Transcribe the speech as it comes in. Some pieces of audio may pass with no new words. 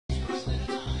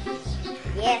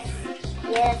Yes,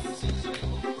 yes,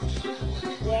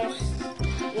 yes,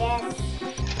 yes.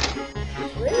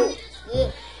 Woo! Yeah,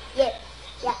 yeah,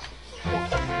 yeah, yeah,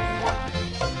 yeah.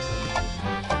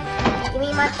 Give me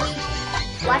my key.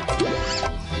 What?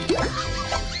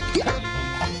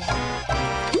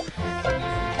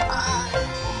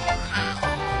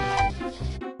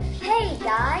 Hey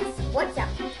guys, what's up?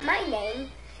 My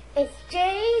name is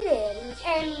Jaden,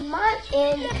 and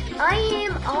I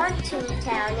am on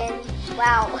Toontown, and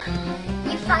wow,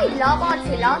 you find love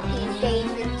a lot these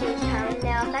days in Toontown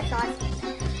now. That's awesome.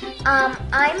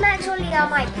 I'm actually on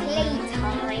my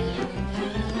playtime,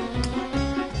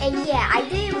 and yeah, I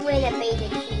did win a beta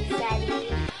key, sadly.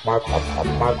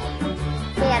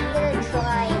 Yeah, I'm gonna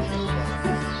try and do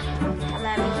this. I'm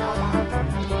having a lot.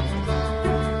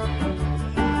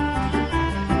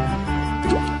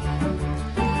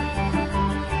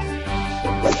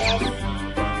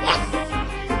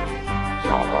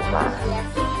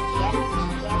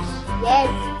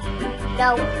 Yes. No.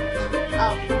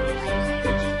 Oh.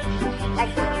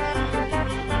 That's it.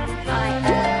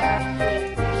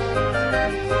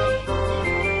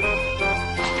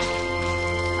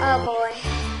 Oh boy.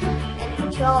 In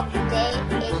 12 days,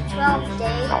 it's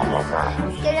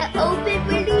gonna open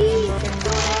release.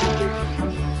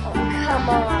 Oh, come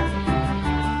on.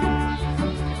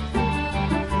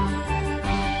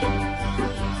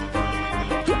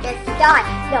 Just die.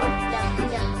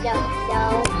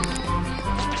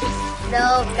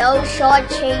 No short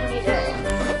changes.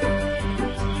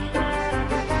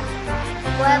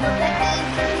 Whatever that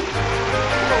means.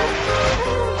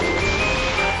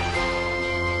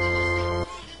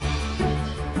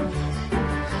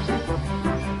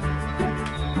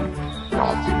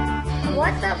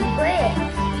 What the frick?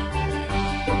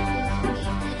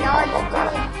 I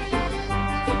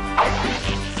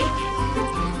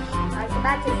was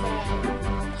about to say.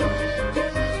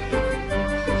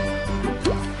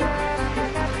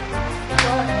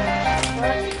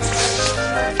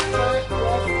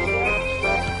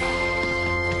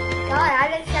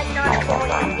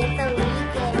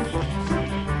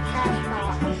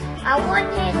 I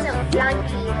wanted some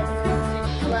flunky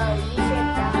well, you should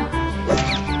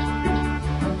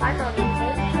finally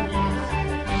take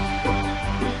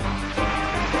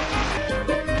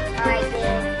I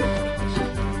did.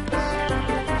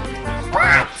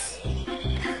 What?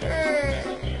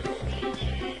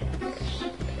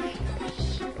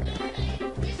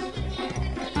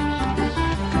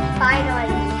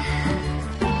 Finally.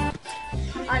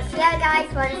 I'll see you guys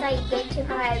once I get to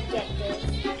my objective.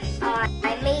 I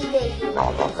made it.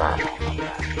 What the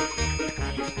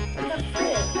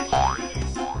frick?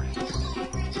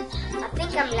 I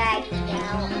think I'm lagging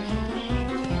now.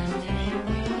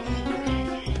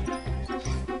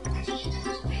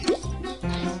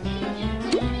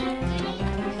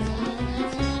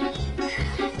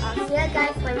 I'll see you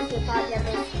guys when we pause the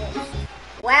business.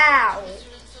 Wow!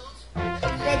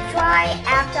 The try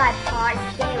after I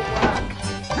paused it worked.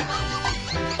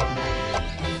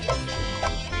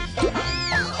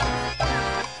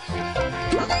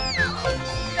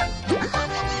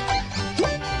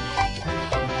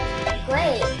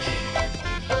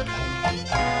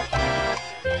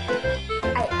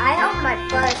 My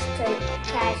first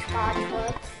cash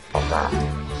password.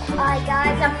 Alright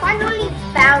guys, I finally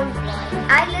found one.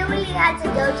 I literally had to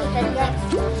go to the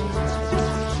next one.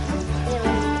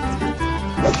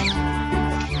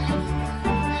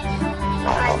 I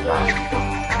did.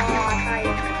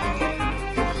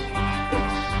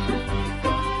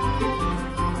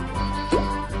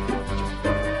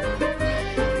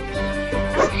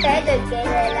 I better get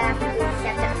it after this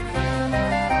second.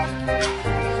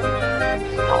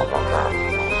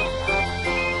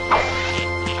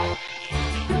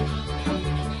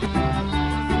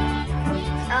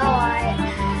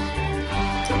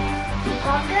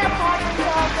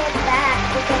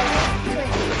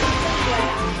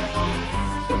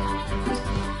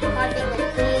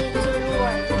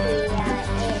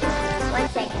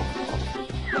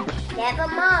 Never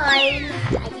mind.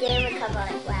 I didn't recover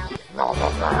it well.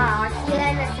 I'll see you in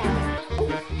a second.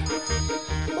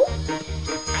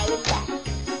 I am back.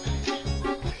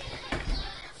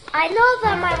 I know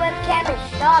that my webcam is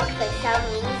stopped for some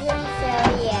reason, so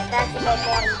yeah, that's a bit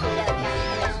boring to know down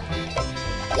below.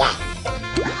 Yes!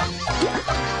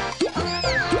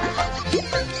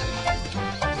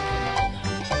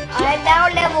 I'm now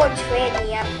level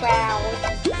 20, I'm proud.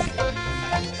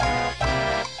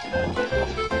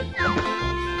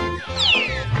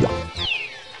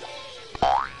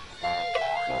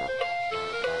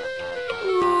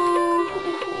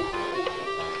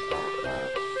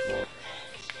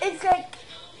 It's like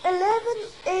 11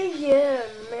 a.m. a.m.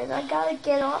 and I gotta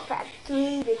get off at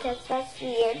 3 because that's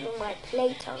the end of my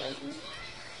playtime.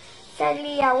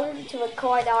 Sadly, I wanted to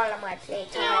record all of my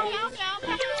playtime.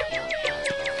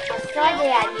 I started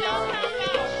at 9.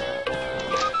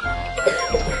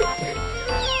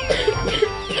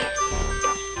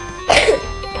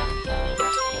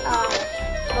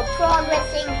 We're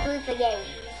progressing through the game.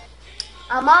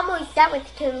 I'm almost done with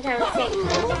Toontown Rewritten,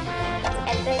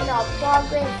 and then I'll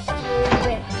progress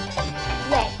through it.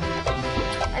 Yay.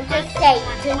 I'm just saying,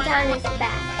 Toontown is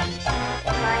back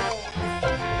in my hands.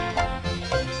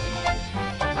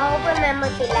 I'll remember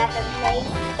the 11th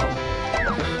place.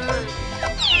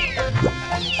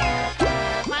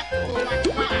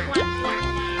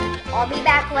 I'll be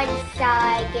back once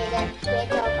I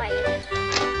get all my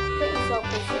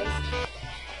focuses.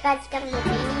 That's gonna be...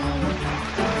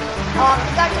 Oh, I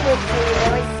forgot to do it. It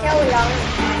was so long.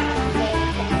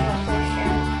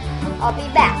 I'll be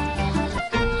back.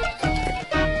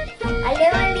 I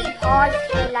literally paused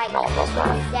for like 2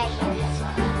 seconds.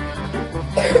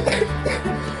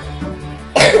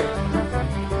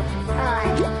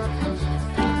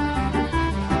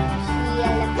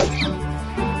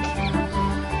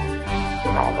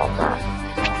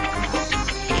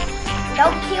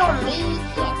 Don't kill me.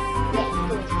 Yes,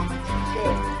 good.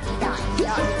 Good.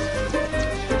 Done.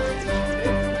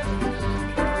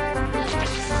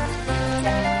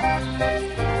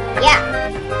 Yeah.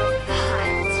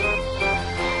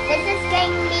 This is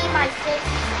getting me my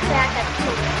 6th track of 2.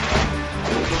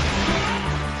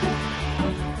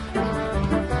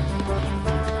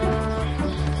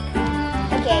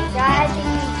 Okay, so I have to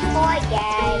use 4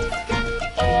 gas,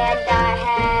 and I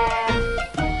have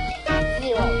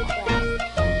 0 quests.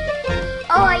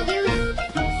 Oh, I used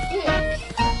 6.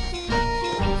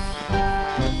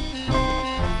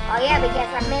 Oh yeah,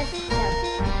 because I missed them.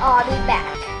 Oh, I'll be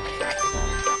back.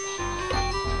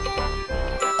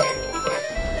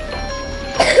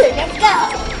 Let's go!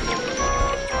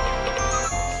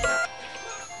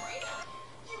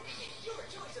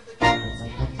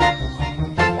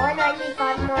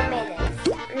 195 more minutes.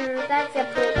 That's a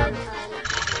pretty long time.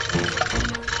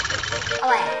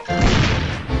 Oh yeah.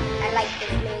 I like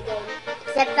this new game.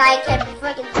 Except I can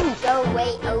freaking go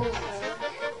way over.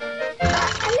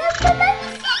 I love the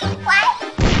music! What?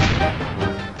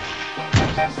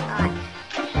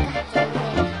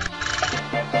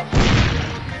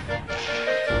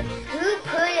 Who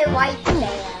put it right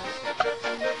there?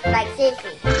 Like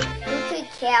seriously, who could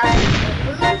care?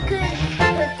 Who could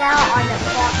put that on the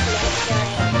forklift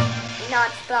and not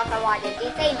spell the water?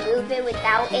 Did they move it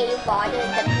without any water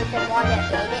to put the water in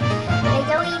it? They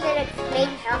don't even explain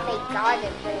how they got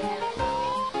it there.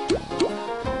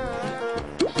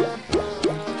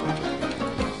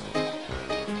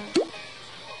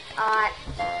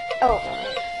 Oh.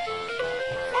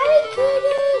 Very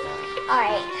kidding.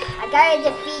 Alright, I gotta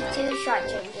defeat 2 short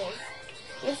changes.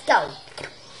 Let's go.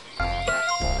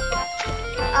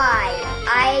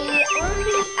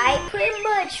 I pretty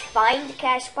much find the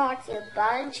cash box a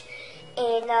bunch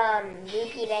in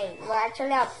Loopy Lane. Well,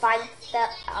 actually, I'll find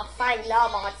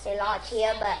Lawbots a lot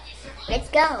here, but let's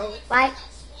go. Bye.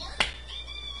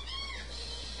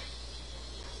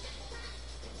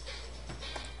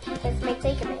 This may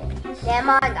take a minute. Never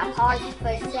mind, I'll pause for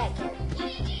a second.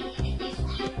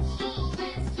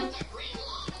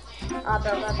 I'll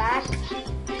bring her back.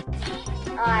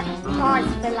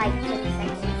 Pause for like 10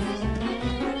 seconds.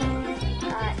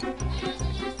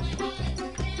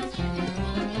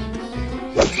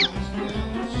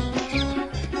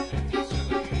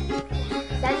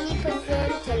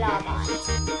 70% to Lawbots.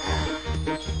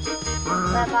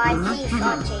 But I see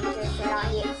short changes around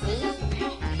here, see?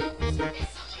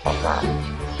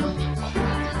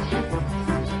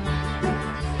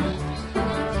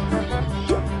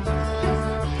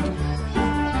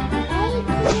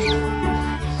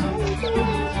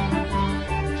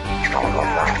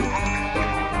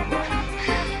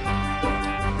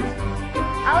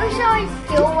 I wish I was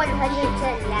still 100%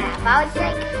 lab. I was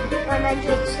like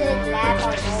 100% lab on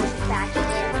those back then.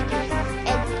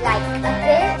 And like a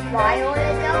bit while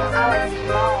ago, I was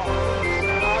small.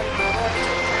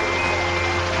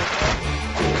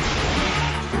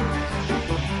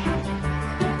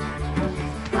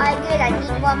 Alright, good. I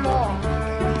need one more.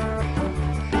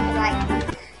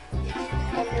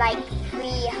 And like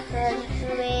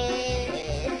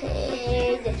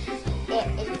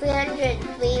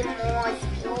 303 more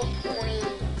skill points.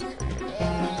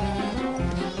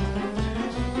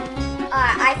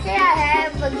 I said I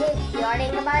have a good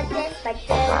feeling about this, but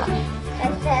then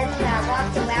I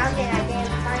walked around and I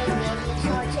didn't find any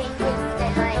short changes.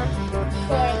 Then I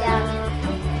said,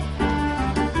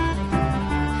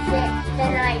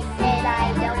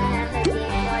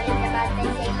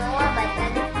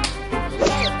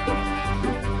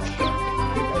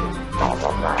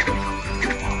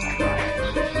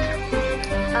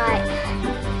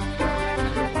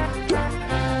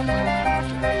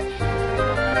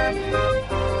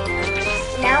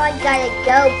 I gotta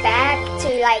go back to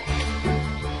like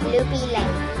Loopy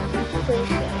Lane.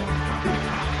 Appreciate it.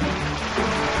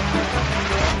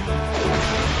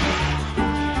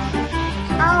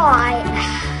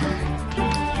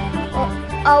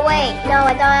 Oh wait, no,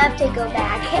 I don't have to go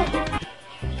back.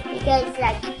 Because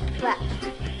like, well,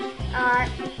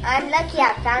 I'm lucky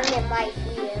I found it right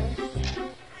here.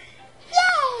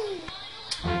 Yay!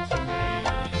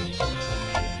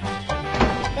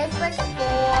 This was for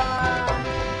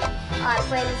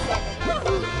frame 7.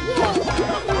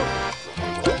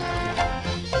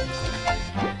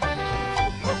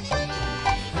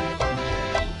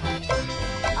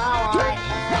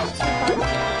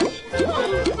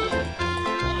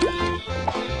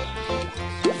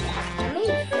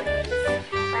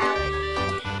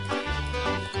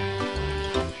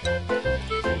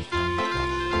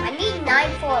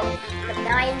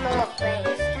 Nine more frames.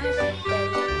 That's good.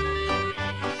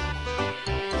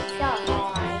 So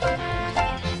hard.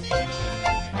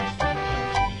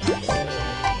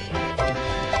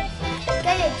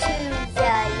 Gonna choose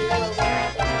the yellow one.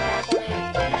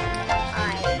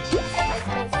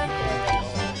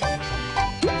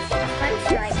 Punch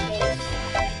right there.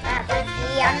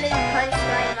 I'm in punch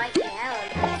right right now.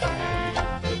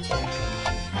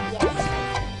 Yes.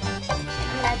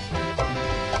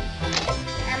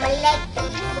 I'm lucky.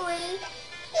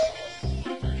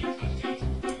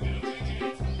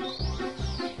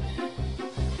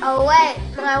 Oh wait,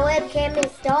 my webcam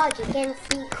is dark, you can't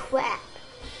see crap.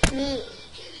 Me.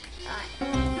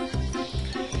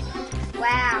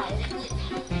 Wow.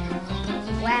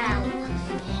 Wow.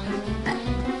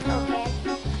 Okay.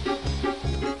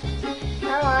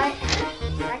 Alright.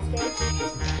 That's good.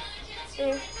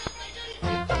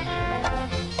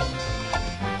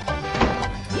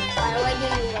 What do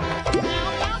you want?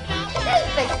 Thanks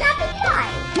for stopping by.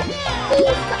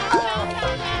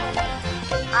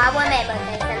 I remember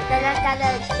this. Then I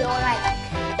gotta kill like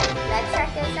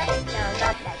bloodsuckers, I think? No,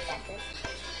 not bloodsuckers.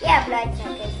 Yeah,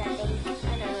 bloodsuckers, I think. I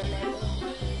don't remember.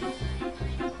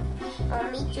 I'll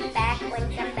meet you back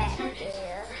once I'm back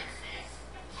there.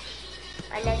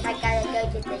 Unless I gotta go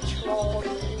to the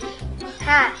trolley.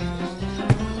 Ha!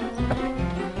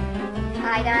 I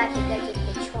don't have to go to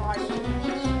the trolley.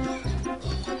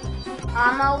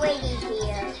 I'm already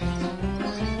here.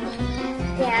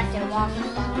 They have to walk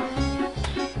by.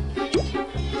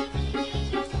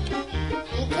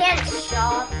 Can't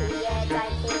shop yet, I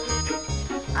think.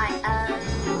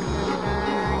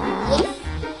 Yes.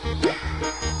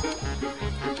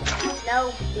 No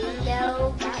bingo.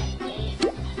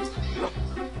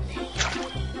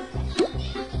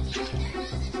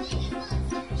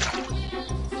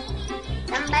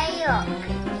 Milk.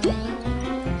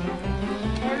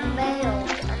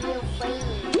 I'm your friend.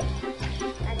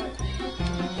 I don't.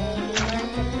 If you want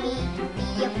to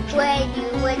be a friend, you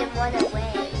wouldn't run away.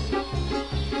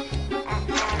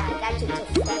 To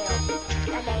fail.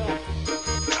 Okay.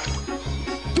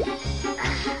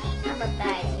 I'm a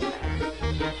bad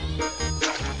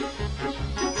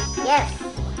Yes.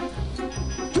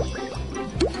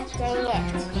 Dang it.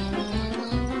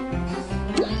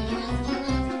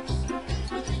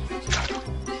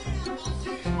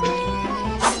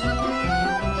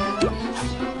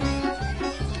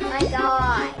 My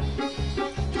God.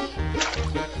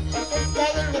 This is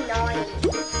getting annoying.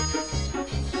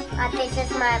 This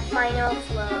is my final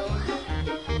flow.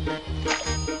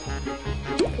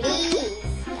 Please.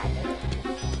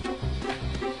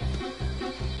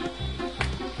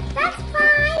 That's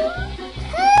fine.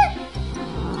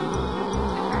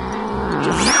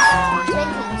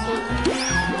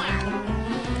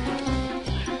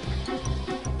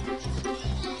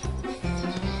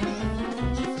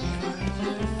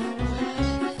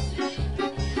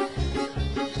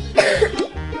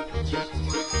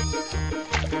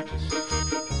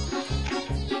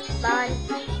 22.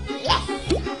 Yes!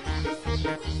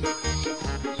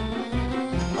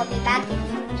 I'll be back in.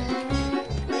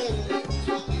 Really?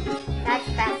 That's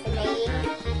fascinating.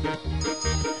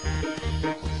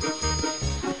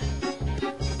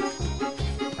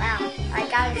 Wow, I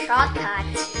got a shortcut.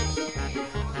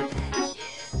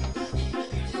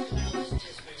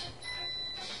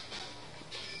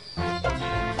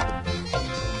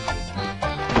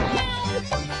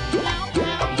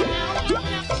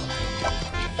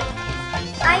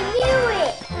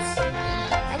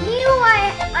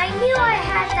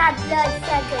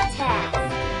 Bloodsucker task.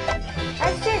 I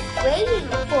was just waiting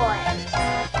for it.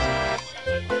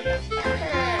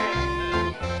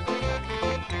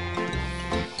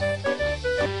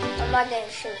 I'm not gonna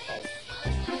shoot this.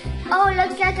 Oh,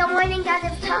 looks like I'm running out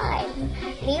of time.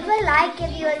 Leave a like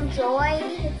if you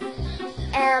enjoyed.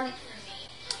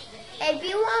 if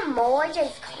you want more,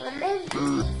 just comment.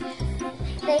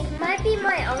 This might be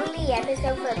my only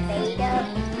episode for beta.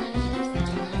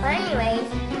 But anyways,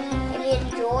 if you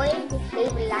enjoyed,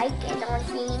 leave a like and I'll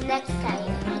see you next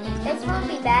time. This won't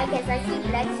be bad because I see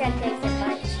next episode in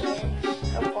March here,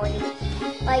 hopefully.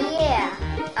 But yeah,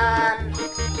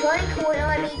 join cool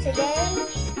on me today.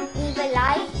 Leave a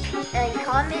like and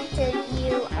comment if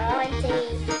you want a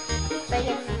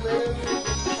friggin' room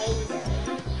potato.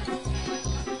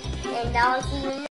 And I'll see you